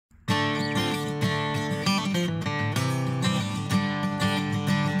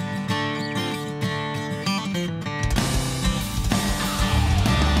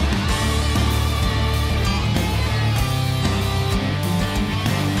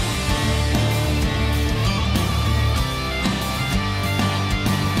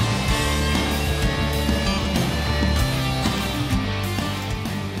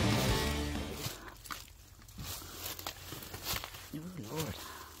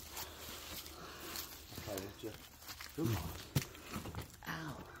Ooh.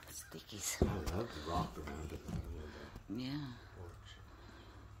 Ow, stickies. I love the rock around it. Yeah.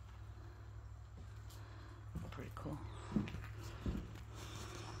 Pretty cool.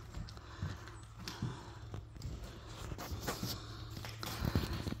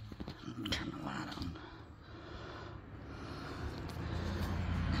 Turn the light on.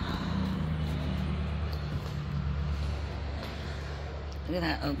 Look at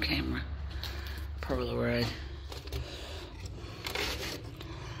that old camera. Polaroid.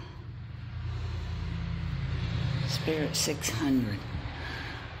 Spirit 600.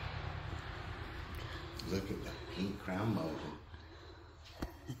 Look at the pink crown molding.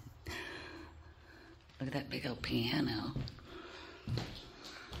 Look at that big old piano.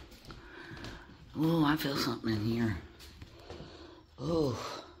 Ooh, I feel something in here. Ooh.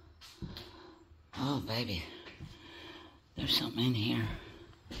 Oh, baby. There's something in here.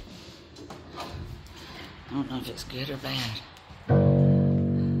 I don't know if it's good or bad.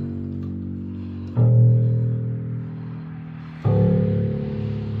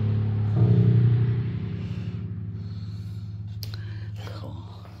 Cool.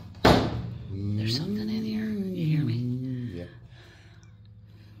 There's something in here. You hear me? Yeah.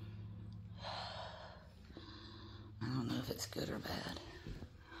 I don't know if it's good or bad.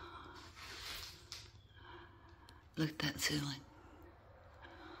 Look at that ceiling.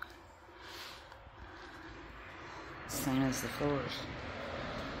 Same as the floors.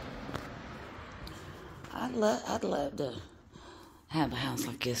 I'd love to have a house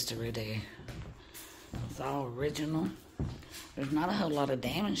like this to redo. It's all original. There's not a whole lot of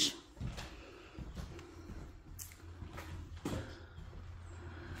damage.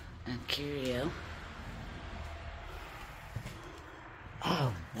 And curio.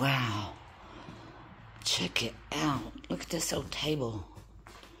 Oh, wow. Check it out. Look at this old table.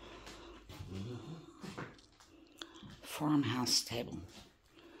 Farmhouse table.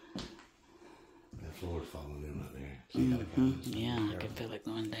 That floor's falling in right there. So you gotta go. Yeah, I can feel it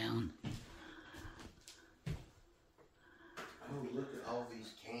going down. Oh, look at all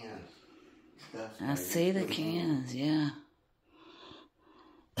these cans. Stuff. I see the cans, yeah.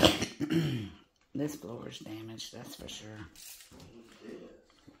 This floor is damaged, that's for sure.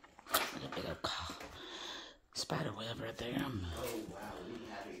 Look at a big old spider web right there. I'm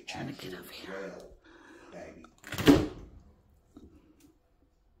trying to get over here.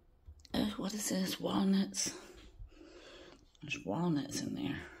 What is this? Walnuts? There's walnuts in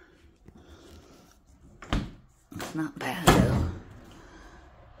there. It's not bad though.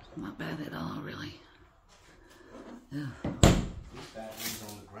 Not bad at all, really. Ew. This bathroom's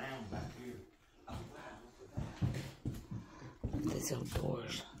on the ground back here. Oh wow, look at that. These old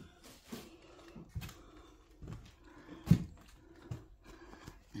doors.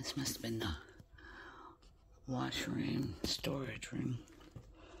 This must have been the washroom, storage room.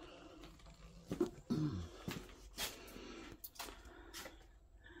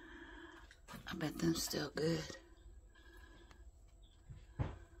 I bet them still good.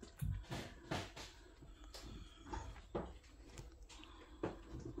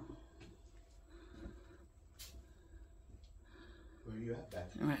 Where you at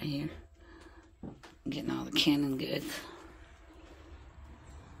back? Right here. Getting all the canning goods.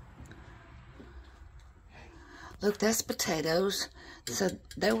 Look, that's potatoes. So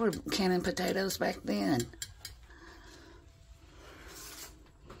they were canning potatoes back then.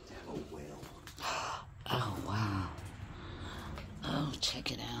 Oh well. Oh, wow. Oh,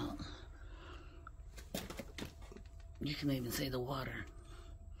 check it out. You can even see the water.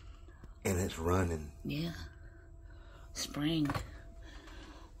 And it's running. Yeah. Spring.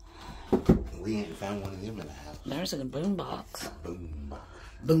 We ain't found one of them in the house. There's a boom box. Boom box.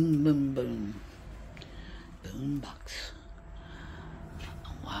 Boom, boom, boom. Boom box.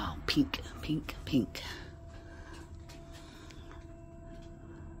 Oh, wow. Pink, pink, pink.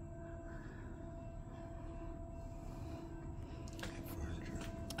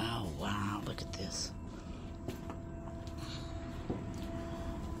 Oh, wow. Look at this.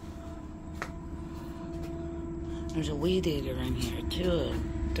 There's a weed eater in here. 2,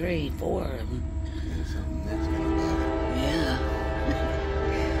 3, 4 of them. And something that's gonna die. Yeah.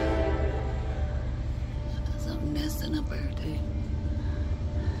 Something nesting up there, too.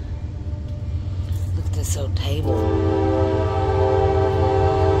 Look at this old table.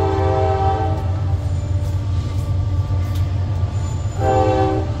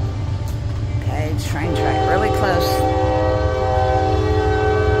 Okay, train track really close.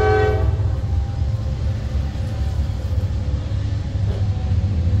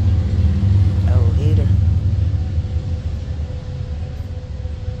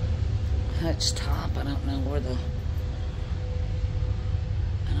 Hutch top. I don't know where the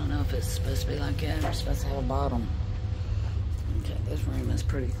know if it's supposed to be like that or it's supposed to have a bottom. Okay, this room is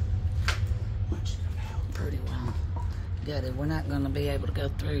pretty well gutted. We're not going to be able to go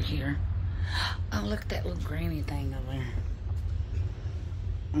through here. Oh, look at that little granny thing over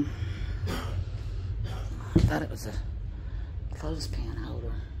there. I thought it was a clothespin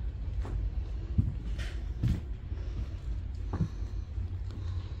holder. I'm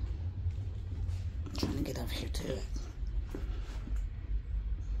trying to get over here to it.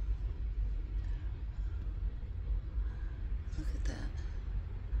 Look at that.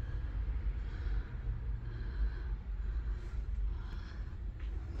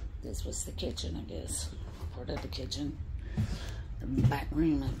 This was the kitchen, I guess. Part of the kitchen. The back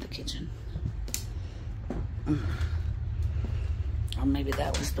room of the kitchen. Or maybe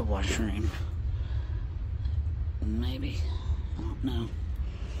that was the washroom. Maybe. I don't know.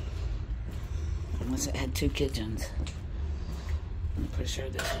 Unless it had two kitchens. I'm pretty sure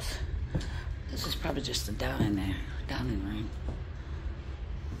this is probably just a dining room.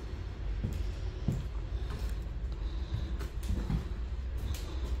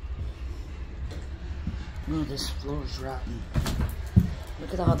 Oh, this floor's rotten.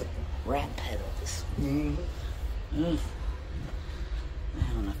 Look at all the rat petals. I'm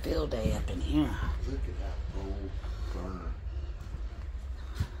having a field day up in here. Look at that old burner.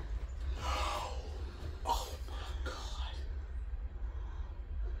 Oh my God.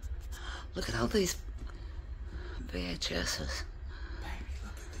 Look at all these VHSs. Baby,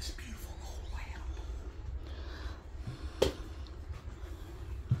 look at this beautiful old lamp.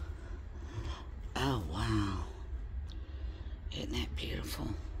 Oh, wow. Isn't that beautiful?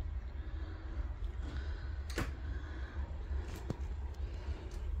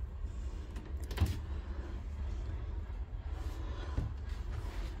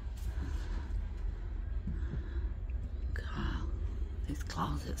 God, these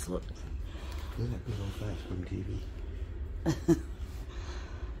closets look... Look at that good old-fashioned TV.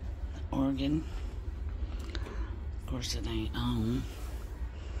 Organ. Of course it ain't on.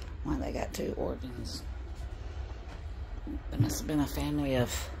 Why they got two organs? There must have been a family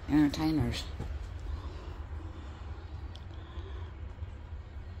of entertainers.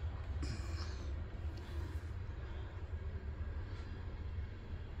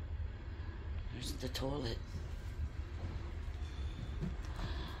 There's the toilet.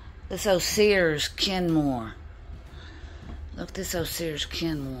 This old Sears Kenmore. Look, this old Sears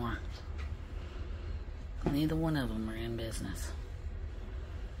Kenmore. Neither one of them are in business.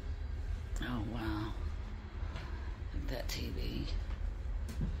 Oh, wow. Look at that TV.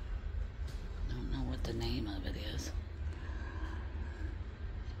 I don't know what the name of it is.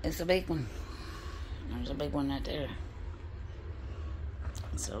 It's a big one. There's a big one right there.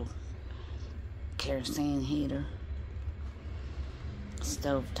 So, kerosene heater.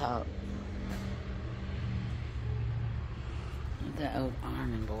 Stove top. Look at that old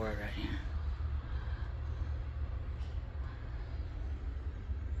ironing board right here.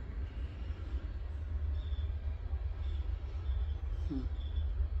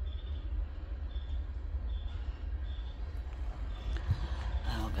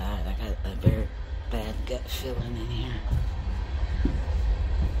 Oh God, I got a very bad gut feeling in here.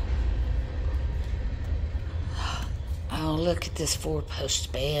 Oh, look at this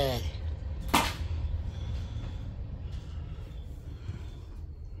 4-post bed.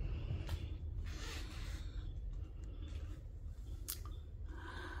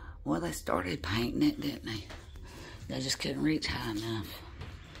 Well, they started painting it, didn't they? They just couldn't reach high enough.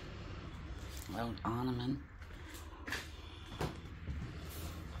 Old ornament.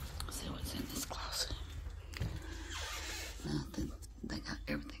 Let's see what's in this closet. Nothing. They got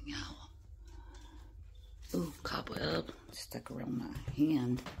everything out. Ooh, cobweb stuck around my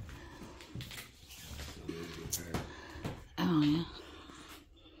hand. Oh, yeah.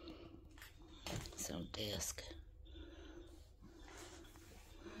 So, desk.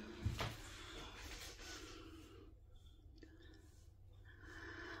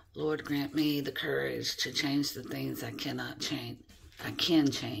 Lord, grant me the courage to change the things I cannot change. I can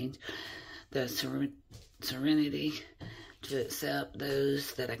change. The serenity to accept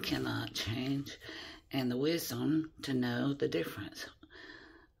those that I cannot change. And the wisdom to know the difference.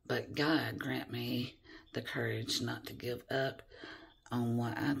 But God, grant me the courage not to give up on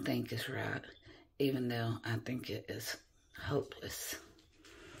what I think is right, even though I think it is hopeless.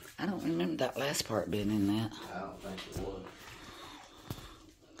 I don't remember that last part being in that. I don't think it was.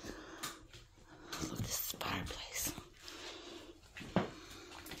 Look at this fireplace.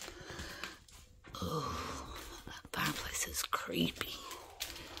 Oh, that fireplace is creepy.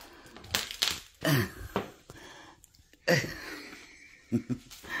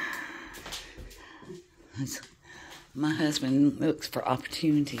 My husband looks for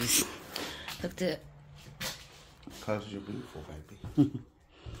opportunities. Look at that. Because you're beautiful, baby. I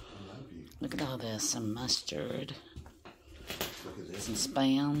love you. Look at all this. Some mustard. Look at this. Some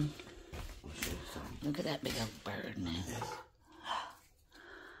Spam. Look at that big old bird, man.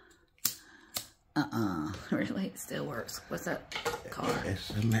 Really? It still works. What's that car? It's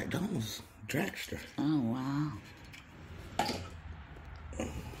a McDonald's dragster. Oh, wow.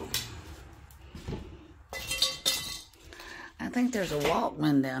 I think there's a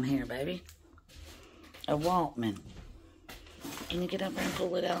Walkman down here, baby. A Walkman. Can you get up there and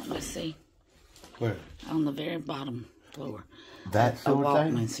pull it out? Let's see. Where? On the very bottom floor. That sort of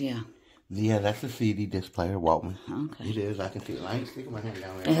thing? Walkman's, yeah. Yeah, that's a CD disc player, Walkman. Okay. It is. I can feel it. I ain't sticking my hand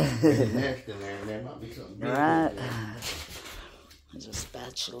down there. There's a nest in there, and there might be something big Right. in there. There's a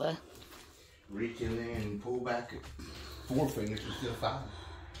spatula. Reach in there and pull back it. 4 fingers instead of 5.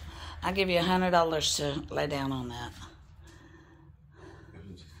 I'll give you $100 to lay down on that.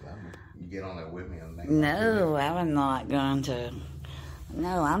 You get on there with me on that. No, I'm not going to.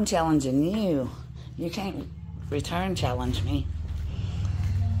 No, I'm challenging you. You can't return challenge me.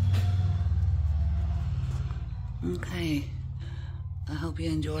 Okay. I hope you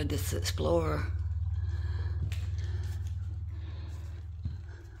enjoyed this explorer.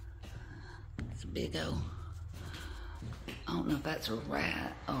 It's a big old. I don't know if that's a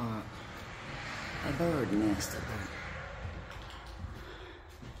rat or a bird nest up there.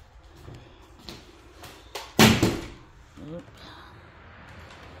 Oop.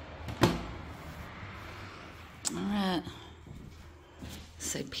 All right.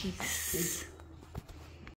 Say peace.